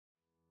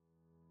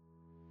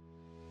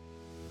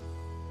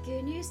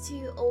Good news to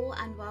you all,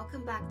 and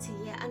welcome back to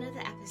yet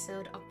another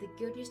episode of the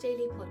Good News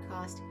Daily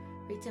podcast,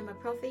 written by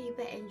Prophet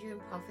Yuba Angel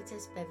and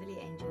Prophetess Beverly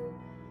Angel.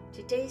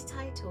 Today's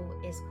title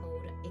is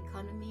called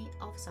Economy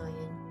of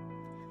Zion.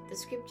 The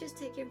scripture is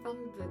taken from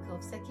the book of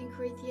 2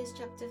 Corinthians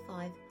chapter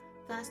 5,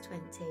 verse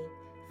 20,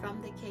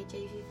 from the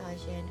KJV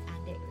version,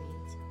 and it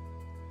reads,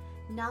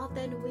 "Now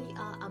then we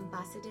are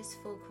ambassadors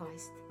for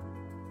Christ,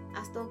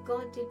 as though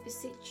God did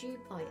beseech you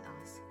by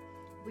us.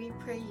 We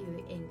pray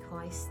you in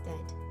Christ's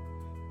stead.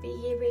 Be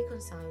ye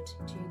reconciled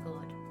to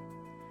God."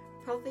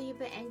 Prophet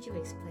Yuba Angel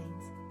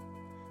explains,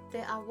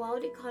 there are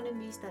world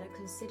economies that are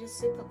considered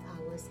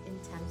superpowers in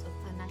terms of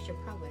financial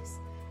prowess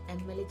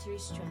and military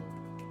strength.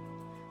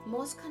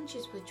 Most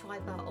countries will try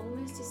by all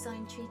means to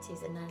sign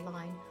treaties and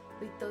align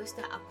with those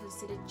that are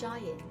considered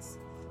giants,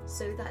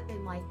 so that they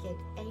might get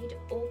aid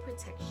or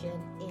protection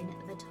in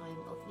the time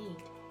of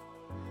need.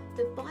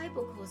 The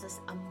Bible calls us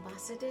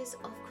ambassadors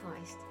of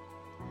Christ,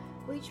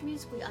 which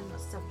means we are not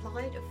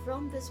supplied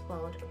from this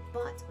world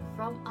but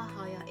from a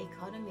higher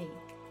economy,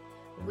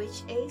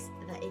 which is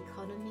the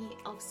economy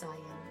of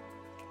Zion.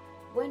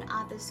 When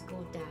others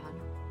go down,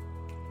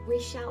 we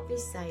shall be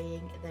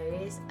saying there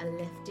is a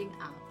lifting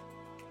up.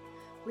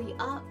 We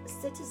are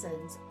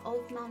citizens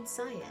of Mount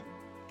Zion,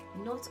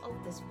 not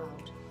of this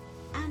world,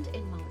 and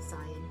in Mount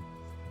Zion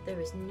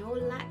there is no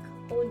lack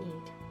or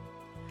need.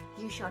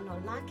 You shall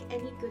not lack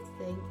any good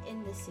thing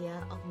in this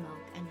year of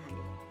milk and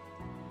honey.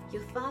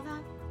 Your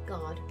Father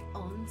God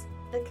owns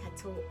the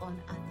cattle on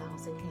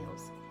 1,000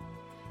 hills.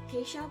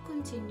 He shall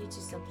continue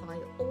to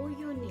supply all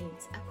your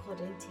needs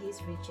according to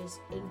his riches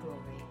in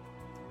glory.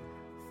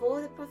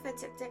 For the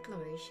prophetic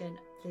declaration,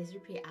 please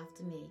repeat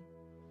after me.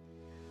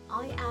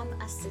 I am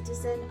a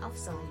citizen of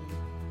Zion.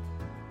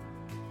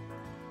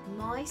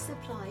 My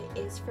supply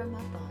is from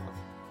above.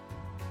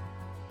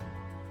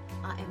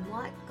 I am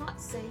what God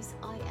says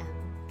I am,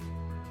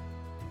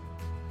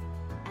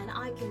 and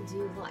I can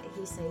do what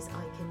he says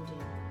I can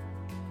do.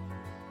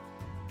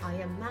 I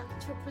am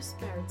marked for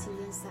prosperity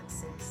and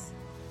success,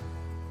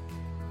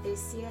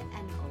 this year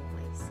and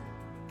always.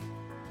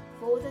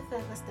 For the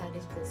further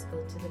studies, please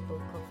go to the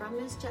book of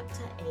Romans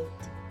chapter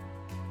 8,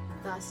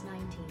 verse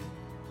 19.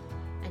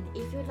 And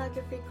if you'd like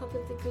a free copy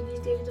of the Good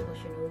News Daily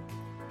Devotional,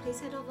 please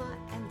head over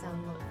and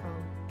download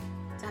from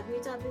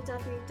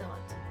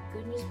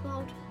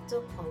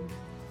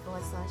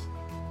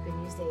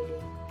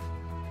www.goodnewsworld.com/goodnewsdaily.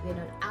 We're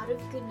not out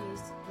of good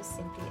news, we're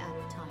simply out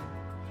of time.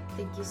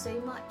 Thank you so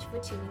much for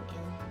tuning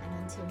in, and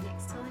until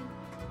next time,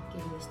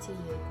 good news to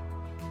you.